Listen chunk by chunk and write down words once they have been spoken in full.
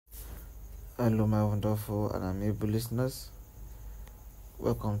Hello, my wonderful and amiable listeners.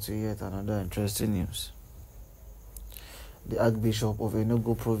 Welcome to yet another interesting news. The Archbishop of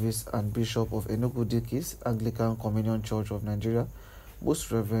Enugu Province and Bishop of Enugu Dikis, Anglican Communion Church of Nigeria, Most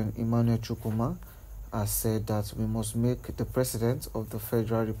Reverend Emmanuel Chukwuma, has said that we must make the President of the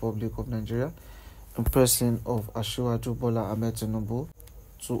Federal Republic of Nigeria, in person of Asiwaju Bola Ahmed Tinubu,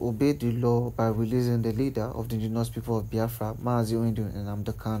 to obey the law by releasing the leader of the indigenous people of Biafra,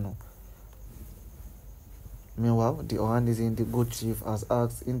 Nnamdi Kanu. Meanwhile, the Ohanaeze Ndigbo chief has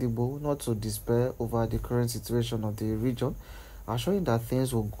asked Ndigbo not to despair over the current situation of the region, assuring that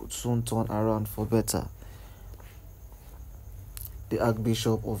things will soon turn around for better. The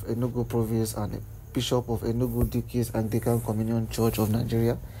Archbishop of Enugu Province and Bishop of Enugu Dikis Anglican Communion Church of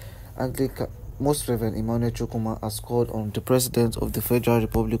Nigeria, Most Reverend Emmanuel Chukwuma, has called on the President of the Federal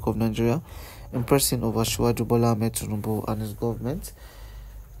Republic of Nigeria, in person of Asiwaju Bola Ahmed Tinubu and his government,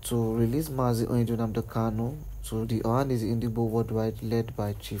 to release Nnamdi Kanu to the Ohanaeze Ndigbo worldwide, led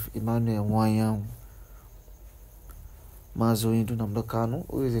by Chief Emmanuel Nwanyam. Nnamdi Kanu,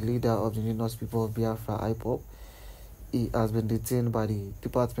 who is the leader of the indigenous people of Biafra IPOB, he has been detained by the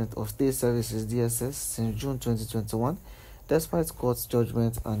Department of State Services DSS since June 2021, despite court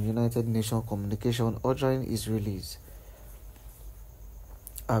judgment and United Nations communication ordering his release.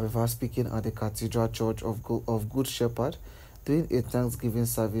 However, speaking at the Cathedral Church of Good Shepherd, during a Thanksgiving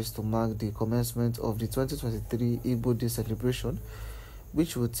service to mark the commencement of the 2023 Igbo Day celebration,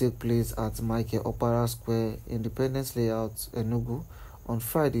 which will take place at Michael Opera Square, Independence Layout, Enugu, on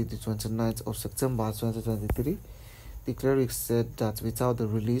Friday, the 29th of September 2023, the cleric said that without the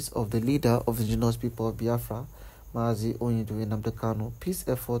release of the leader of the indigenous people of Biafra, Nnamdi Kanu, peace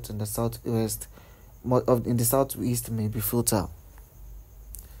efforts in the southeast may be futile.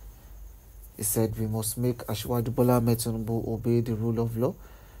 He said, we must make Asiwaju Bola Ahmed Tinubu obey the rule of law.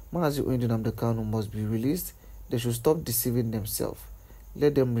 Nnamdi Kanu must be released. They should stop deceiving themselves.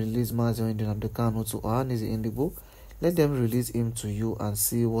 Let them release Nnamdi Kanu to Ohanaeze Ndigbo. Let them release him to you and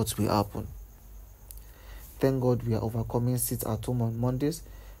see what will happen. Thank God we are overcoming sit at home on Mondays.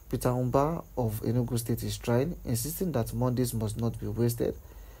 Peter Umba of Enugu State is trying, insisting that Mondays must not be wasted.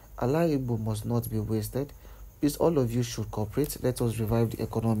 Allah Igbo must not be wasted. Please, all of you should cooperate. Let us revive the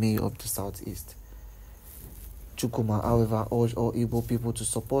economy of the Southeast. Chukwuma, however, urged all Igbo people to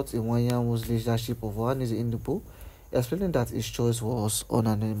support Nwanyam's leadership of Ohanaeze Ndigbo, explaining that his choice was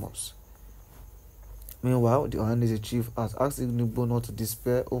unanimous. Meanwhile, the Ohanaeze chief has asked Ndigbo not to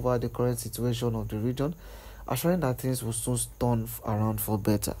despair over the current situation of the region, assuring that things will soon turn around for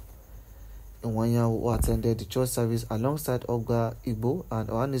better. Nwanyam, who attended the church service alongside Ogba Igbo and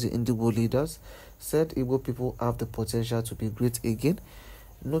Ohanaeze Ndigbo leaders, said Igbo people have the potential to be great again,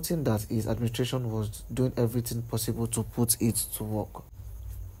 noting that his administration was doing everything possible to put it to work.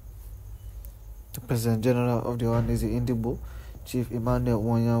 The President General of the Ohanaeze Ndigbo, Chief Emmanuel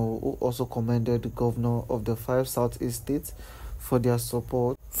Nwanyam, who also commended the governor of the 5 southeast states for their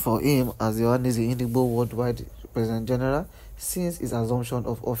support for him as the Ohanaeze Ndigbo worldwide President General since his assumption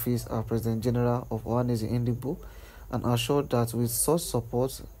of office as President General of Ohanaeze Ndigbo, and assured that with such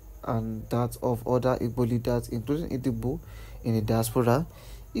support and that of other Igbo leaders, including Ndigbo in the diaspora,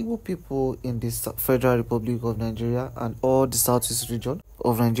 Igbo people in the Federal Republic of Nigeria and all the southeast region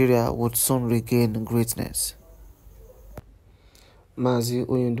of Nigeria would soon regain greatness.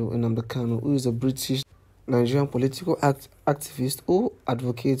 Nnamdi Kanu, who is a British Nigerian political activist who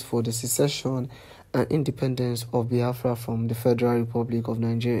advocates for the secession and independence of Biafra from the Federal Republic of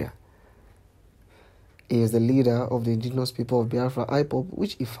Nigeria. He is the leader of the indigenous people of Biafra IPOB,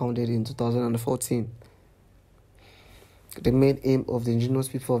 which he founded in 2014. The main aim of the indigenous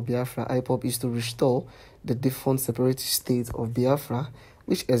people of Biafra IPOB is to restore the defunct separatist state of Biafra,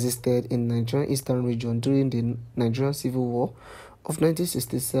 which existed in the Nigerian Eastern region during the Nigerian Civil War of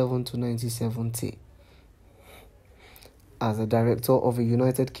 1967 to 1970. As a director of a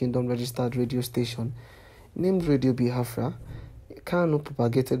United Kingdom registered radio station named Radio Biafra, Kanu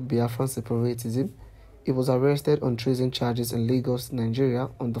propagated Biafran separatism. He was arrested on treason charges in Lagos, Nigeria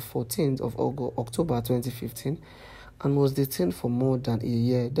on the 14th of October 2015 and was detained for more than a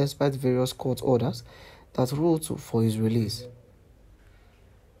year despite various court orders that ruled for his release.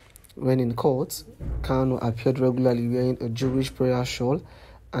 When in court, Kanu appeared regularly wearing a Jewish prayer shawl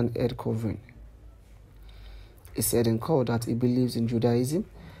and head covering. He said in court that he believes in Judaism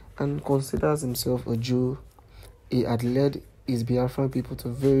and considers himself a Jew. He had led his Biafran people to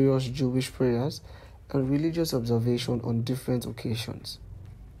various Jewish prayers and religious observation on different occasions.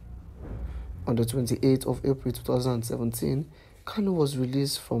 On the 28th of April 2017, Kanu was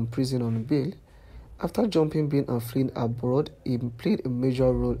released from prison on bail After jumping bin and fleeing abroad, he played a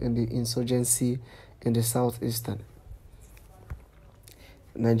major role in the insurgency in the southeastern.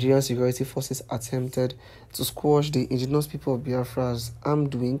 Nigerian security forces attempted to squash the indigenous people of Biafra's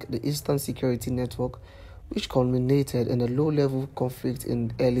armed wing, the Eastern Security Network, which culminated in a low-level conflict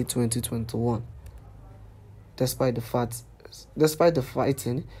in early 2021. Despite the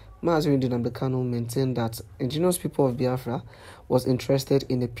fighting, Mazi Nnamdi Kanu maintained that indigenous people of Biafra was interested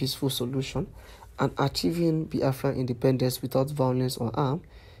in a peaceful solution and achieving Biafra independence without violence or harm.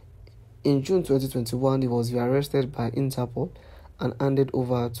 In June 2021, he was arrested by Interpol and handed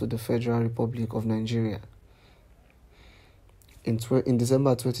over to the Federal Republic of Nigeria. In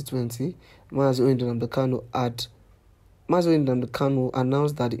December 2020, Mazi Nnamdi Kanu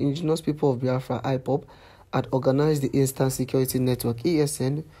announced that the indigenous people of Biafra IPOB had organized the Eastern Security Network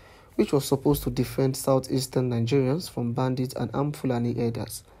ESN, which was supposed to defend southeastern Nigerians from bandits and armed Fulani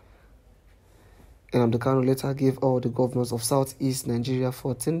herders. Nnamdi Kanu later gave all the governors of southeast Nigeria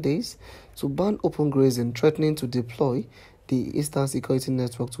 14 days to ban open grazing, threatening to deploy the Eastern Security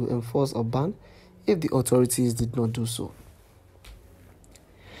Network to enforce a ban if the authorities did not do so.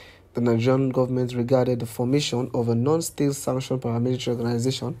 The Nigerian government regarded the formation of a non-state sanctioned paramilitary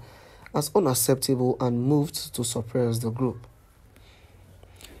organization as unacceptable and moved to suppress the group.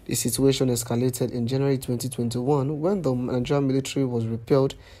 The situation escalated in January 2021 when the Nigerian military was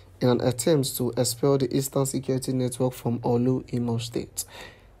repelled in an attempt to expel the Eastern Security Network from Olu, Imo State.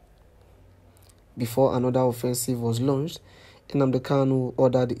 Before another offensive was launched, Nnamdi Kanu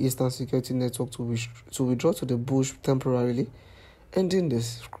ordered the Eastern Security Network to withdraw to the bush temporarily, ending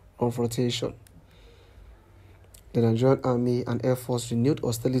this confrontation. The Nigerian Army and Air Force renewed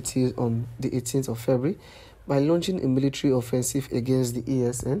hostilities on the 18th of February by launching a military offensive against the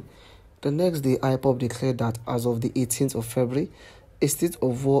ESN. The next day, IPOB declared that as of the 18th of February, a state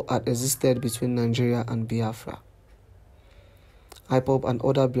of war had existed between Nigeria and Biafra. IPOB and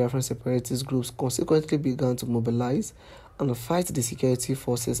other Biafran separatist groups consequently began to mobilize and fight the security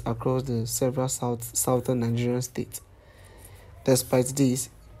forces across the several southern Nigerian states. Despite this,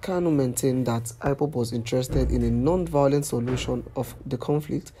 Kanu maintained that IPOB was interested in a non-violent solution of the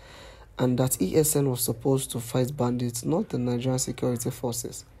conflict and that ESN was supposed to fight bandits, not the Nigerian security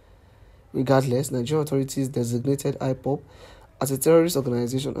forces. Regardless, Nigerian authorities designated IPOB as a terrorist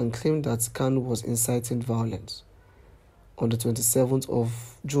organization and claimed that Kanu was inciting violence. On the 27th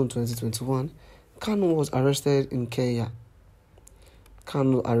of June 2021, Kanu was arrested in Kenya.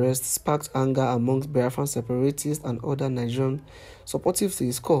 Kanu's arrest sparked anger amongst Biafran separatists and other Nigerians supportive to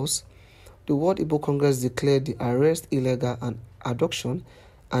his cause. The World Igbo Congress declared the arrest illegal and abduction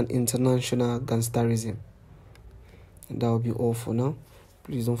and international gangsterism. And that will be all for now.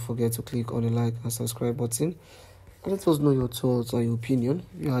 Please don't forget to click on the like and subscribe button. And let us know your thoughts and your opinion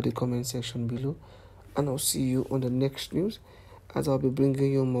via the comment section below. And I'll see you on the next news as I'll be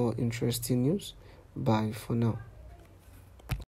bringing you more interesting news. Bye for now.